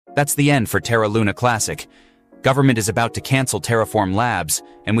That's the end for Terra Luna Classic. Government is about to cancel Terraform Labs,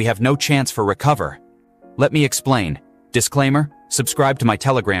 and we have no chance for recover. Let me explain. Disclaimer, subscribe to my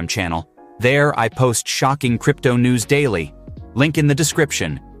Telegram channel. There, I post shocking crypto news daily. Link in the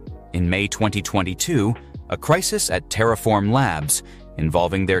description. In May 2022, a crisis at Terraform Labs,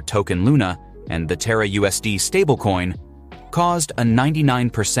 involving their token Luna and the Terra USD stablecoin, caused a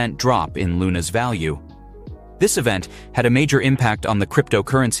 99% drop in Luna's value. This event had a major impact on the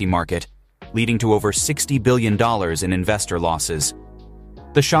cryptocurrency market, leading to over $60 billion in investor losses.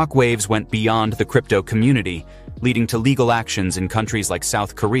 The shock waves went beyond the crypto community, leading to legal actions in countries like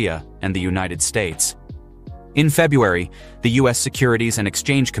South Korea and the United States. In February, the U.S. Securities and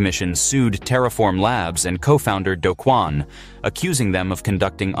Exchange Commission sued Terraform Labs and co-founder Do Kwon, accusing them of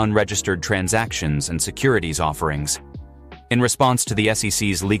conducting unregistered transactions and securities offerings. In response to the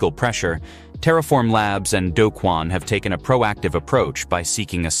SEC's legal pressure, Terraform Labs and Do Kwon have taken a proactive approach by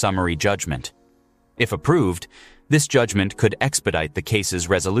seeking a summary judgment. If approved, this judgment could expedite the case's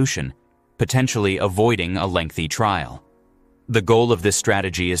resolution, potentially avoiding a lengthy trial. The goal of this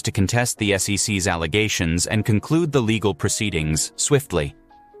strategy is to contest the SEC's allegations and conclude the legal proceedings swiftly.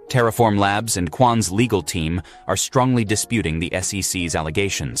 Terraform Labs and Kwon's legal team are strongly disputing the SEC's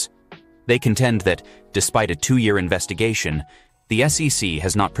allegations. They contend that, despite a 2-year investigation, the SEC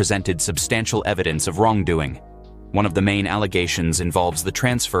has not presented substantial evidence of wrongdoing. One of the main allegations involves the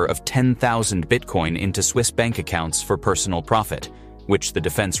transfer of 10,000 Bitcoin into Swiss bank accounts for personal profit, which the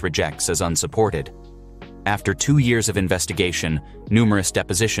defense rejects as unsupported. After 2 years of investigation, numerous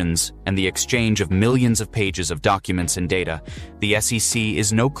depositions, and the exchange of millions of pages of documents and data, the SEC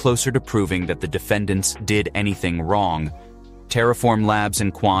is no closer to proving that the defendants did anything wrong. Terraform Labs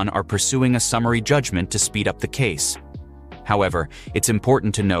and Kwon are pursuing a summary judgment to speed up the case. However, it's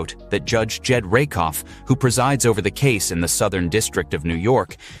important to note that Judge Jed Rakoff, who presides over the case in the Southern District of New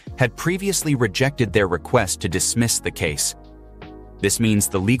York, had previously rejected their request to dismiss the case. This means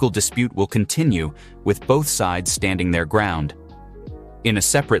the legal dispute will continue, with both sides standing their ground. In a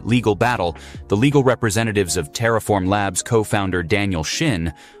separate legal battle, the legal representatives of Terraform Labs co-founder Daniel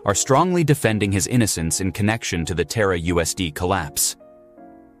Shin are strongly defending his innocence in connection to the Terra USD collapse.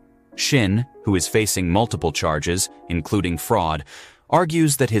 Shin, who is facing multiple charges, including fraud,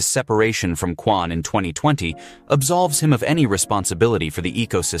 argues that his separation from Kwon in 2020 absolves him of any responsibility for the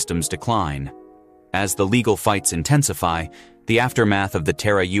ecosystem's decline. As the legal fights intensify, the aftermath of the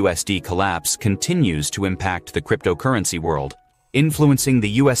Terra USD collapse continues to impact the cryptocurrency world, influencing the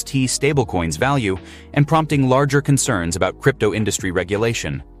UST stablecoin's value and prompting larger concerns about crypto industry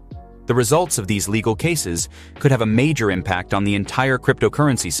regulation. The results of these legal cases could have a major impact on the entire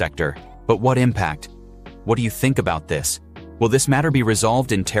cryptocurrency sector. But what impact? What do you think about this? Will this matter be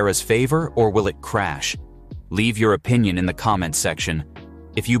resolved in Terra's favor, or will it crash? Leave your opinion in the comments section.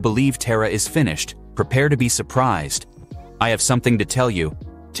 If you believe Terra is finished, prepare to be surprised. I have something to tell you.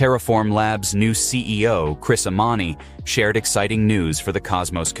 Terraform Labs' new CEO, Chris Amani, shared exciting news for the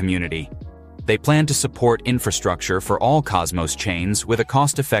Cosmos community. They plan to support infrastructure for all Cosmos chains with a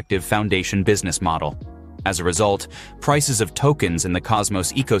cost-effective foundation business model. As a result, prices of tokens in the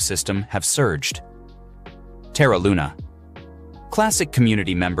Cosmos ecosystem have surged. Terra Luna. Classic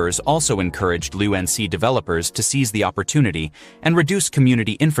community members also encouraged Lunc developers to seize the opportunity and reduce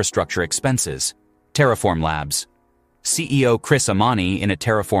community infrastructure expenses. Terraform Labs. CEO Chris Amani, in a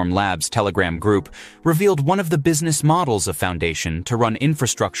Terraform Labs Telegram group, revealed one of the business models of Foundation to run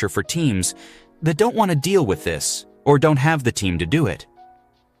infrastructure for teams that don't want to deal with this or don't have the team to do it.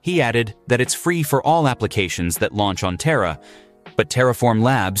 He added that it's free for all applications that launch on Terra, but Terraform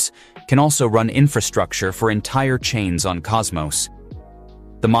Labs can also run infrastructure for entire chains on Cosmos.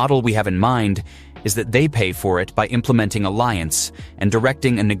 The model we have in mind is that they pay for it by implementing Alliance and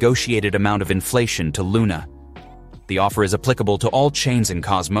directing a negotiated amount of inflation to Luna. The offer is applicable to all chains in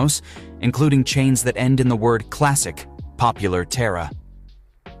Cosmos, including chains that end in the word Classic, popular Terra.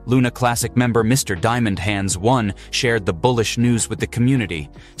 Luna Classic member Mr. Diamond Hands 1 shared the bullish news with the community,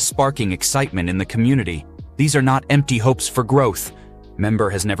 sparking excitement in the community. These are not empty hopes for growth. Member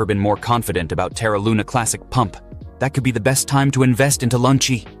has never been more confident about Terra Luna Classic pump. That could be the best time to invest into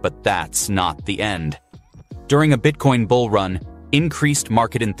Lunc, but that's not the end. During a Bitcoin bull run, increased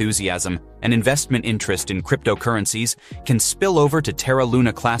market enthusiasm and investment interest in cryptocurrencies can spill over to Terra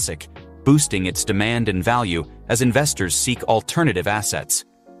Luna Classic, boosting its demand and value as investors seek alternative assets.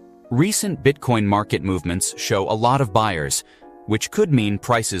 Recent Bitcoin market movements show a lot of buyers, which could mean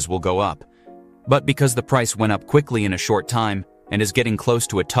prices will go up. But because the price went up quickly in a short time and is getting close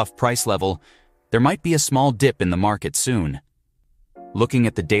to a tough price level, there might be a small dip in the market soon. Looking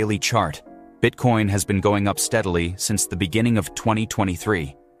at the daily chart, Bitcoin has been going up steadily since the beginning of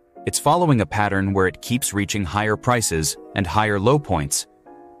 2023. It's following a pattern where it keeps reaching higher prices and higher low points.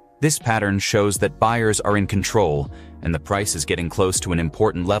 This pattern shows that buyers are in control and the price is getting close to an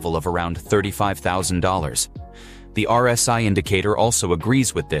important level of around $35,000. The RSI indicator also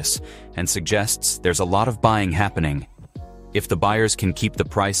agrees with this and suggests there's a lot of buying happening. If the buyers can keep the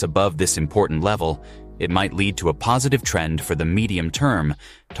price above this important level, it might lead to a positive trend for the medium term,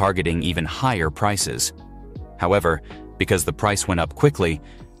 targeting even higher prices. However, because the price went up quickly,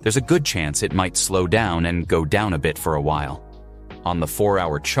 there's a good chance it might slow down and go down a bit for a while. On the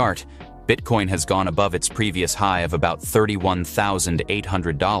 4-hour chart, Bitcoin has gone above its previous high of about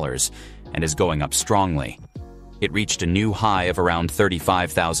 $31,800 and is going up strongly. It reached a new high of around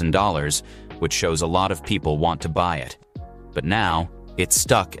 $35,000, which shows a lot of people want to buy it. But now, it's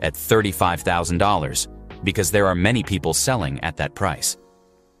stuck at $35,000 because there are many people selling at that price.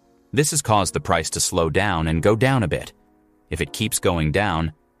 This has caused the price to slow down and go down a bit. If it keeps going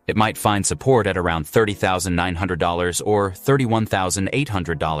down, it might find support at around $30,900 or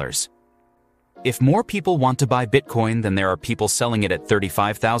 $31,800. If more people want to buy Bitcoin than there are people selling it at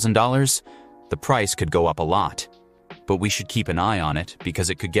 $35,000, the price could go up a lot. But we should keep an eye on it because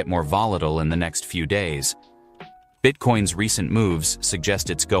it could get more volatile in the next few days. Bitcoin's recent moves suggest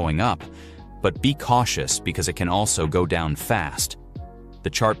it's going up, but be cautious because it can also go down fast. The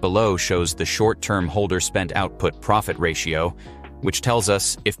chart below shows the short-term holder-spent-output profit ratio, which tells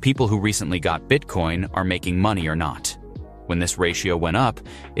us if people who recently got Bitcoin are making money or not. When this ratio went up,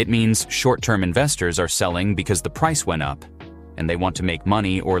 it means short-term investors are selling because the price went up, and they want to make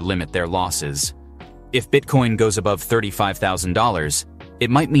money or limit their losses. If Bitcoin goes above $35,000, it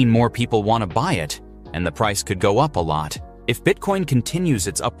might mean more people want to buy it, and the price could go up a lot. If Bitcoin continues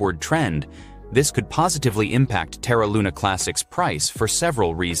its upward trend, this could positively impact Terra Luna Classic's price for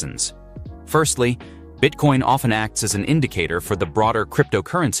several reasons. Firstly, Bitcoin often acts as an indicator for the broader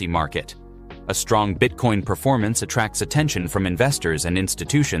cryptocurrency market. A strong Bitcoin performance attracts attention from investors and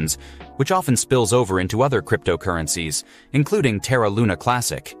institutions, which often spills over into other cryptocurrencies, including Terra Luna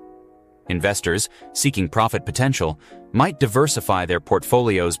Classic. Investors, seeking profit potential, might diversify their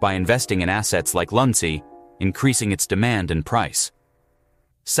portfolios by investing in assets like Lunc, increasing its demand and price.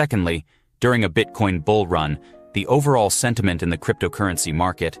 Secondly, during a Bitcoin bull run, the overall sentiment in the cryptocurrency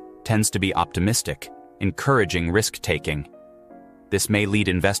market tends to be optimistic, encouraging risk-taking. This may lead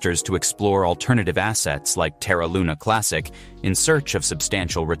investors to explore alternative assets like Terra Luna Classic in search of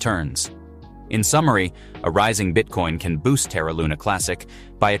substantial returns. In summary, a rising Bitcoin can boost Terra Luna Classic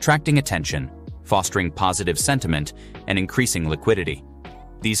by attracting attention, fostering positive sentiment, and increasing liquidity.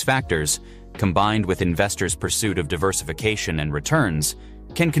 These factors, combined with investors' pursuit of diversification and returns,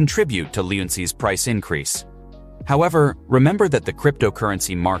 can contribute to Lunc's price increase. However, remember that the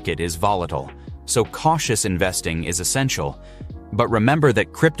cryptocurrency market is volatile, so cautious investing is essential. But remember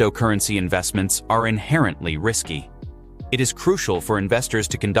that cryptocurrency investments are inherently risky. It is crucial for investors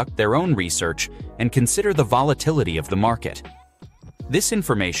to conduct their own research and consider the volatility of the market. This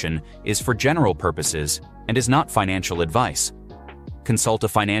information is for general purposes and is not financial advice. Consult a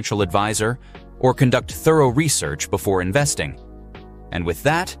financial advisor or conduct thorough research before investing. And with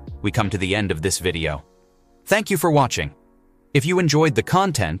that, we come to the end of this video. Thank you for watching. If you enjoyed the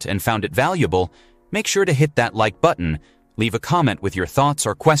content and found it valuable, make sure to hit that like button, leave a comment with your thoughts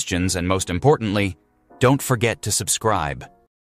or questions, and most importantly, don't forget to subscribe.